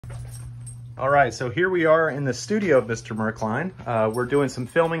All right, so here we are in the studio of Mr. Merklein. We're doing some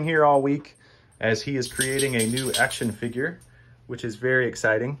filming here all week as he is creating a new action figure, which is very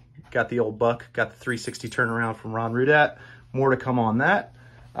exciting. Got the old buck, got the 360 turnaround from Ron Rudat. More to come on that.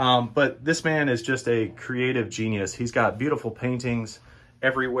 But this man is just a creative genius. He's got beautiful paintings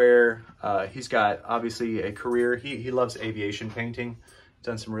everywhere. He's got obviously a career. He loves aviation painting.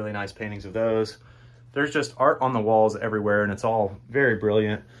 Done some really nice paintings of those. There's just art on the walls everywhere, and it's all very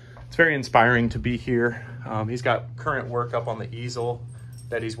brilliant. It's very inspiring to be here. He's got current work up on the easel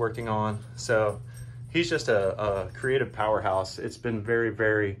that he's working on. So he's just a creative powerhouse. It's been very,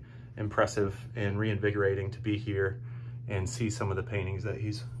 very impressive and reinvigorating to be here and see some of the paintings that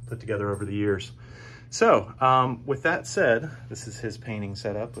he's put together over the years. So with that said, this is his painting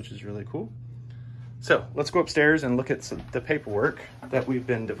setup, which is really cool. So let's go upstairs and look at the paperwork that we've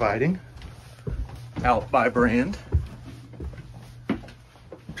been dividing out by brand.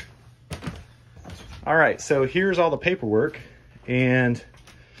 All right, so here's all the paperwork, and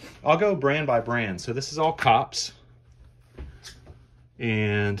I'll go brand by brand. So this is all Cops,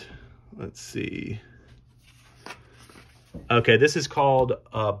 and let's see. Okay, this is called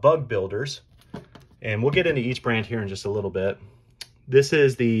Bug Builders, and we'll get into each brand here in just a little bit. This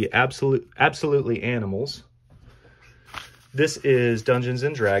is the Absolutely Animals. This is Dungeons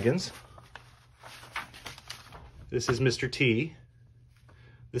and Dragons. This is Mr. T.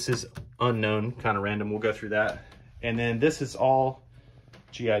 This is unknown, kind of random. We'll go through that. And then this is all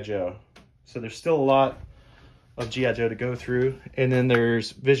G.I. Joe. So there's still a lot of G.I. Joe to go through. And then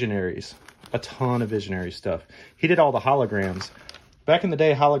there's Visionaries, a ton of Visionary stuff. He did all the holograms. Back in the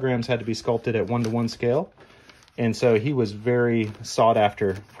day, holograms had to be sculpted at 1:1 scale. And so he was very sought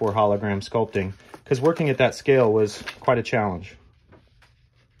after for hologram sculpting because working at that scale was quite a challenge.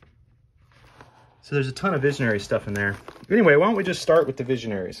 So there's a ton of Visionary stuff in there. Anyway, why don't we just start with the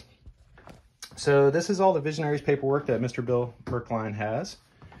Visionaries? So this is all the Visionaries paperwork that Mr. Bill Merklein has.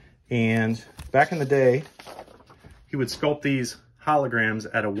 And back in the day, he would sculpt these holograms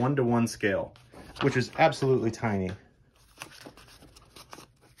at a 1:1 scale, which is absolutely tiny.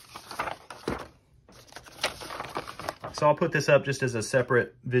 So I'll put this up just as a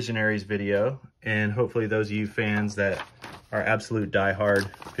separate Visionaries video, and hopefully those of you fans that are absolute diehard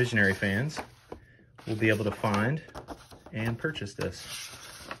Visionary fans will be able to find and purchase this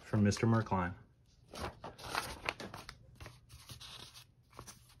from Mr. Merklein.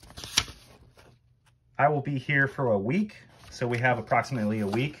 I will be here for a week, so we have approximately a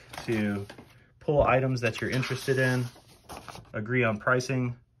week to pull items that you're interested in, agree on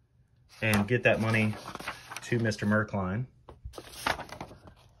pricing, and get that money to Mr. Merklein.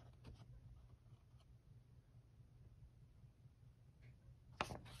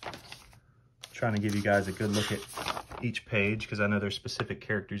 Trying to give you guys a good look at each page because I know there's specific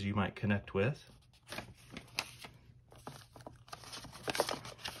characters you might connect with.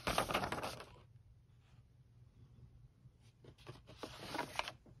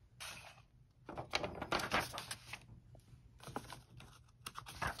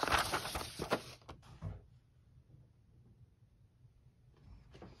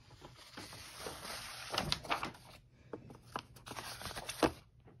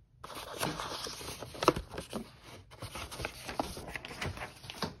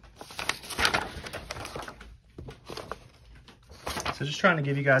 So just trying to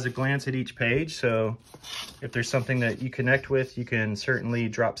give you guys a glance at each page. So if there's something that you connect with, you can certainly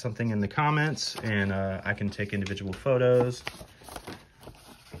drop something in the comments and I can take individual photos.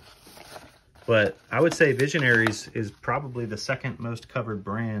 But I would say Visionaries is probably the second most covered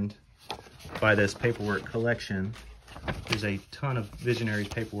brand by this paperwork collection. There's a ton of Visionaries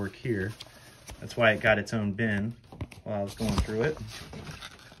paperwork here. That's why it got its own bin while I was going through it.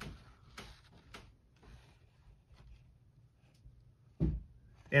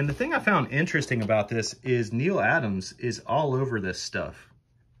 And the thing I found interesting about this is Neal Adams is all over this stuff,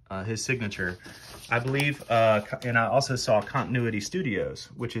 his signature. I believe, and I also saw Continuity Studios,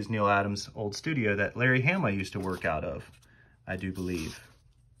 which is Neal Adams' old studio that Larry Hama used to work out of, I do believe.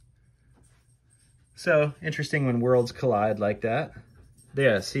 So, interesting when worlds collide like that.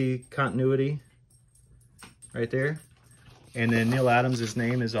 Yeah, see Continuity right there? And then Neal Adams'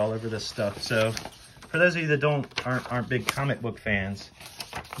 name is all over this stuff. So, for those of you that aren't big comic book fans,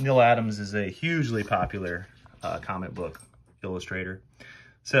 Neal Adams is a hugely popular comic book illustrator.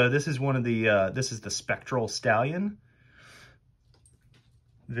 So this is one of the, this is the Spectral Stallion.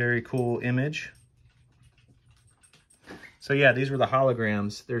 Very cool image. So yeah, these were the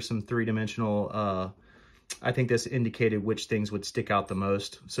holograms. There's some three-dimensional, I think this indicated which things would stick out the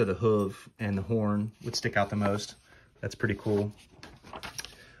most. So the hoof and the horn would stick out the most. That's pretty cool.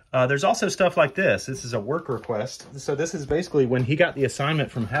 There's also stuff like this. This is a work request. So this is basically when he got the assignment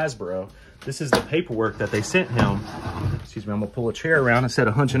from Hasbro. This is the paperwork that they sent him. Excuse me, I'm gonna pull a chair around instead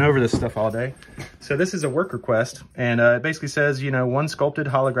of hunching over this stuff all day. So this is a work request, and it basically says, you know, one sculpted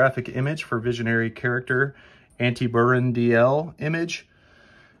holographic image for Visionary character anti-Burin DL image,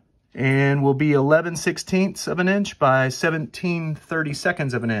 and will be 11/16 of an inch by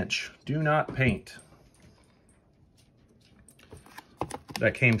 17/32 of an inch. Do not paint.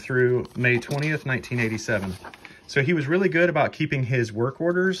 That came through May 20th, 1987. So he was really good about keeping his work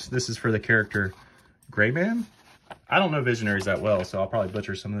orders. This is for the character Grayman. I don't know Visionaries that well, so I'll probably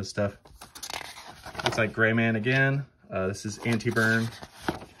butcher some of this stuff. Looks like Grayman again. This is anti-burn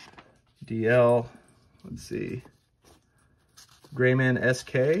DL. Let's see. Grayman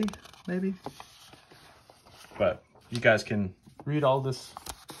SK, maybe? But you guys can read all this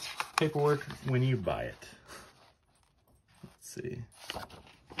paperwork when you buy it. Let's see.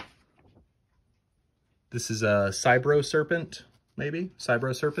 This is a Cybro Serpent, maybe?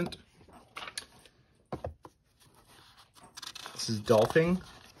 Cybro Serpent. This is Dolphin.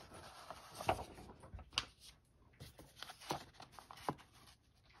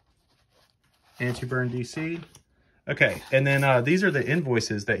 Anti-burn DC. Okay, and then these are the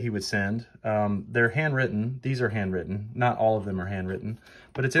invoices that he would send. They're handwritten. These are handwritten. Not all of them are handwritten,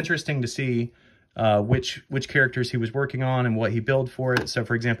 but it's interesting to see which characters he was working on and what he billed for it. So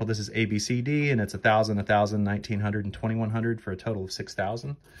for example, this is ABCD, and it's 1,000, 1,000, 1,900, and 2,100 for a total of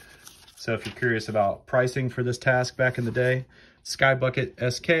 6,000. So if you're curious about pricing for this task back in the day, Sky Bucket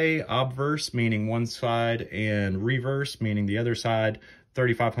SK, obverse, meaning one side, and reverse, meaning the other side,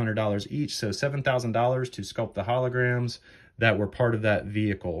 $3,500 each. So $7,000 to sculpt the holograms that were part of that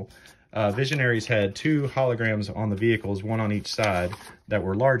vehicle. Visionaries had 2 holograms on the vehicles, one on each side, that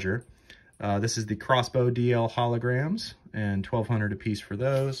were larger. This is the crossbow DL holograms, and $1,200 a piece for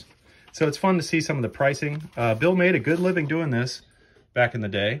those. So it's fun to see some of the pricing. Bill made a good living doing this back in the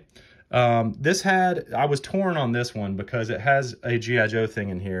day. I was torn on this one because it has a G.I. Joe thing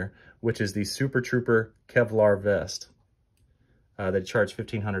in here, which is the Super Trooper Kevlar vest. They charge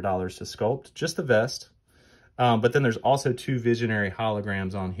 $1,500 to sculpt, just the vest. But then there's also 2 Visionary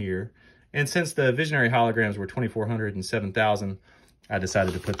holograms on here. And since the Visionary holograms were $2,400 and $7,000, I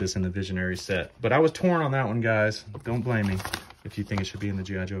decided to put this in the Visionary set. But I was torn on that one, guys. Don't blame me if you think it should be in the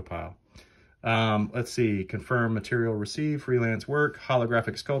G.I. Joe pile. Let's see. Confirm material received, freelance work,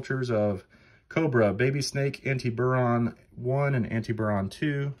 holographic sculptures of Cobra, Baby Snake, Anti-Buron 1 and Anti-Buron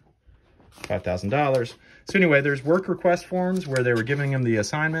 2. $5,000. So anyway, there's work request forms where they were giving him the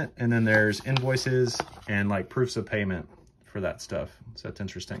assignment, and then there's invoices and like proofs of payment for that stuff. So that's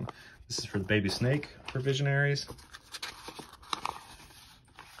interesting. This is for the Baby Snake for Visionaries.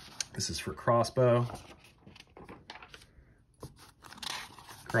 This is for Crossbow.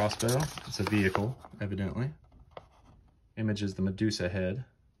 Crossbow, it's a vehicle, evidently. Image is the Medusa head,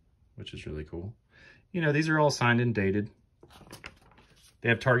 which is really cool. You know, these are all signed and dated. They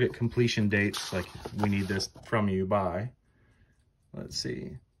have target completion dates, like we need this from you by. Let's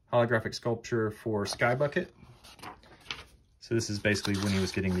see. Holographic sculpture for Sky Bucket. So this is basically when he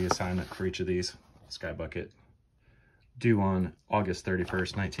was getting the assignment for each of these. Sky Bucket. Due on August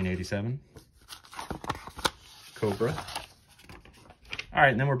 31st, 1987. Cobra. All right,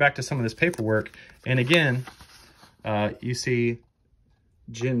 and then we're back to some of this paperwork. And again, you see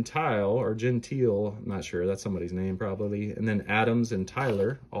Gentile or Gentile, I'm not sure, that's somebody's name probably. And then Adams and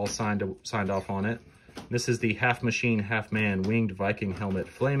Tyler all signed off on it. This is the half machine, half man winged Viking helmet,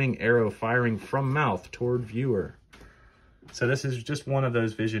 flaming arrow firing from mouth toward viewer. So this is just one of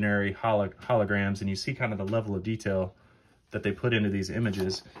those Visionary holograms, and you see kind of the level of detail that they put into these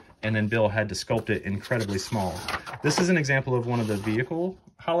images, and then Bill had to sculpt it incredibly small. This is an example of one of the vehicle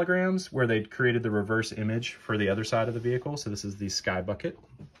holograms where they created the reverse image for the other side of the vehicle. So this is the Sky Bucket.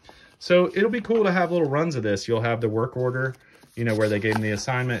 So it'll be cool to have little runs of this. You'll have the work order, you know, where they gave him the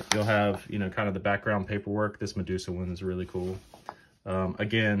assignment. You'll have, you know, kind of the background paperwork. This Medusa one is really cool.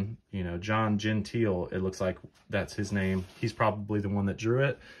 Again, you know, John Gentile, it looks like that's his name. He's probably the one that drew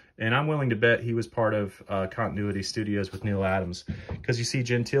it. And I'm willing to bet he was part of Continuity Studios with Neil Adams, because you see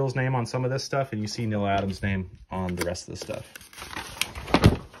Gentile's name on some of this stuff and you see Neil Adams' name on the rest of the stuff.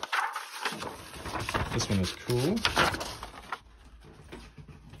 This one is cool.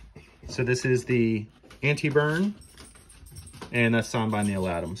 So this is the anti-burn, and that's signed by Neil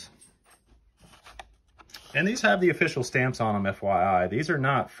Adams. And these have the official stamps on them, FYI. These are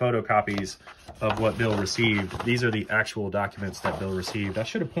not photocopies of what Bill received. These are the actual documents that Bill received. I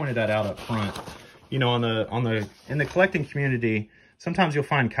should have pointed that out up front. You know, in the collecting community, sometimes you'll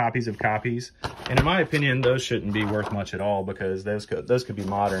find copies of copies. And in my opinion, those shouldn't be worth much at all because those could be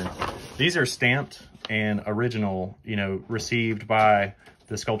modern. These are stamped and original, you know, received by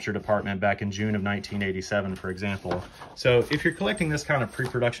the sculpture department back in June of 1987, for example. So if you're collecting this kind of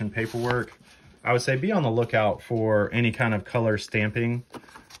pre-production paperwork, I would say be on the lookout for any kind of color stamping,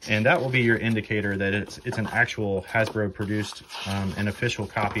 and that will be your indicator that it's an actual Hasbro produced an official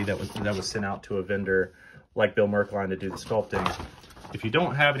copy that was sent out to a vendor like Bill Merklein to do the sculpting. If you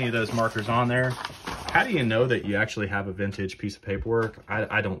don't have any of those markers on there, how do you know that you actually have a vintage piece of paperwork?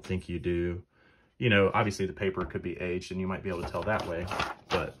 I don't think you do. You know, obviously the paper could be aged and you might be able to tell that way,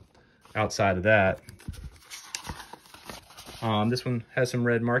 but outside of that, this one has some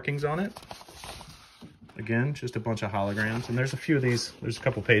red markings on it. Again, just a bunch of holograms, and there's a few of these. There's a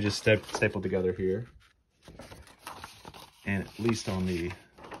couple pages stapled together here, and at least on the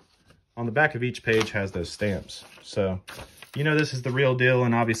back of each page has those stamps. So you know this is the real deal,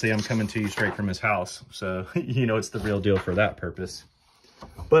 and obviously I'm coming to you straight from his house, so you know it's the real deal for that purpose.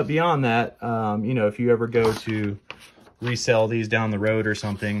 But beyond that, you know, if you ever go to resell these down the road or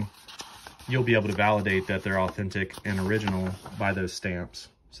something, you'll be able to validate that they're authentic and original by those stamps.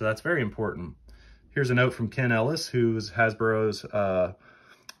 So that's very important. Here's a note from Ken Ellis, who was Hasbro's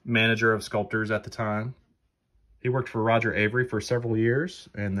manager of sculptors at the time. He worked for Roger Avery for several years,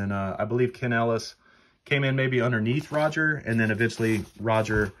 and then I believe Ken Ellis came in maybe underneath Roger, and then eventually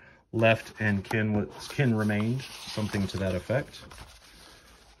Roger left and Ken remained, something to that effect.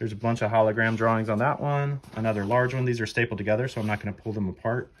 There's a bunch of hologram drawings on that one. Another large one. These are stapled together, so I'm not going to pull them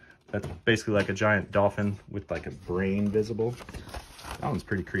apart. That's basically like a giant dolphin with like a brain visible. That one's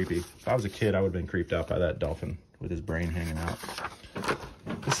pretty creepy. If I was a kid, I would have been creeped out by that dolphin with his brain hanging out.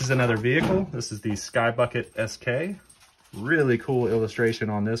 This is another vehicle. This is the Sky Bucket SK. Really cool illustration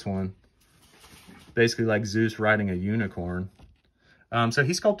on this one. Basically like Zeus riding a unicorn. So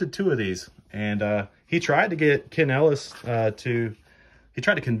he sculpted two of these, and he tried to get Ken Ellis he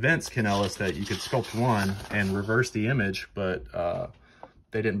tried to convince Ken Ellis that you could sculpt one and reverse the image, but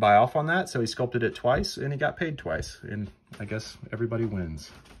they didn't buy off on that, so he sculpted it twice, and he got paid twice, and I guess everybody wins.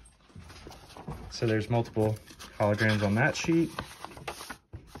 So there's multiple holograms on that sheet.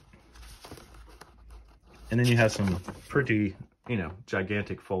 And then you have some pretty, you know,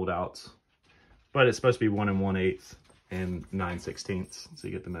 gigantic fold-outs, but it's supposed to be 1 1/8 and 9/16, so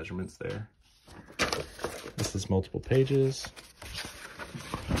you get the measurements there. This is multiple pages.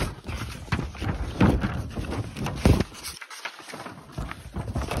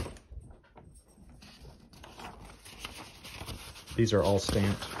 These are all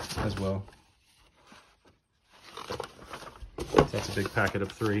stamped as well. So that's a big packet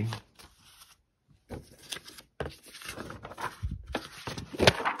of 3.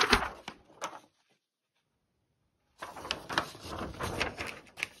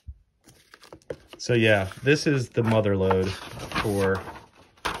 So yeah, this is the mother load for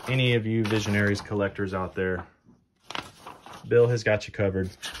any of you Visionaries collectors out there. Bill has got you covered.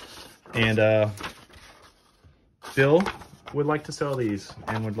 And Bill would like to sell these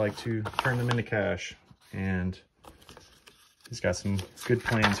and would like to turn them into cash, and he's got some good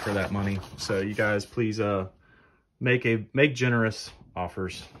plans for that money. So you guys please make generous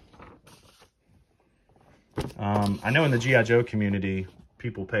offers. I know in the G.I.Joe community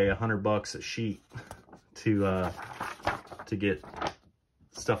people pay $100 a sheet to get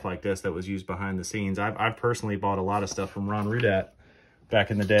stuff like this that was used behind the scenes. I've personally bought a lot of stuff from Ron Rudat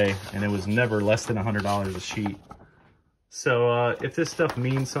back in the day, and it was never less than $100 a sheet. So if this stuff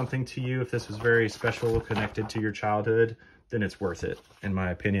means something to you, if this was very special, connected to your childhood, then it's worth it, in my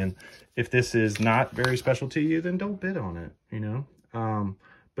opinion. If this is not very special to you, then don't bid on it, you know?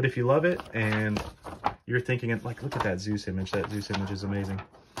 But if you love it and you're thinking, like, look at that Zeus image. That Zeus image is amazing.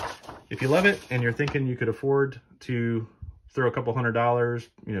 If you love it and you're thinking you could afford to throw a couple $100,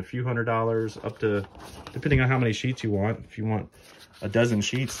 you know, a few $100 up to, depending on how many sheets you want. If you want a dozen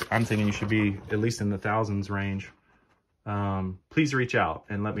sheets, I'm thinking you should be at least in the thousands range. Please reach out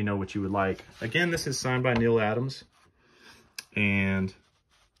and let me know what you would like. Again, this is signed by Neil Adams, and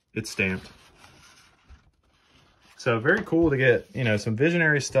it's stamped. So very cool to get, you know, some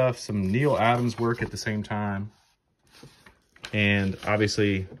Visionary stuff, some Neil Adams work at the same time. And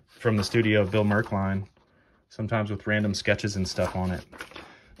obviously from the studio of Bill Merklein, sometimes with random sketches and stuff on it.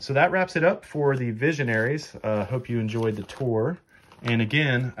 So that wraps it up for the Visionaries. Hope you enjoyed the tour. And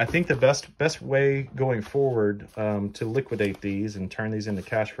again, I think the best way going forward to liquidate these and turn these into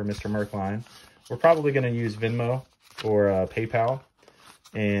cash for Mr. Merklein, we're probably going to use Venmo or PayPal.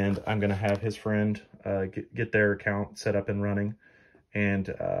 And I'm going to have his friend get their account set up and running.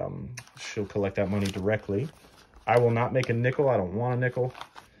 And she'll collect that money directly. I will not make a nickel. I don't want a nickel.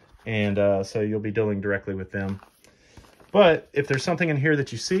 And so you'll be dealing directly with them. But if there's something in here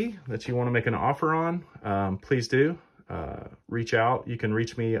that you see that you want to make an offer on, please do. Reach out. You can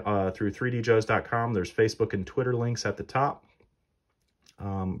reach me through 3djoes.com. There's Facebook and Twitter links at the top.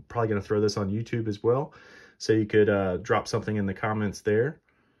 Probably going to throw this on YouTube as well. So you could drop something in the comments there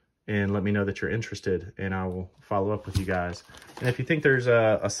and let me know that you're interested, and I will follow up with you guys. And if you think there's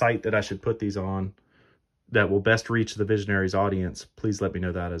a site that I should put these on that will best reach the Visionaries audience, please let me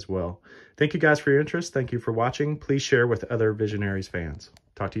know that as well. Thank you guys for your interest. Thank you for watching. Please share with other Visionaries fans.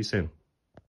 Talk to you soon.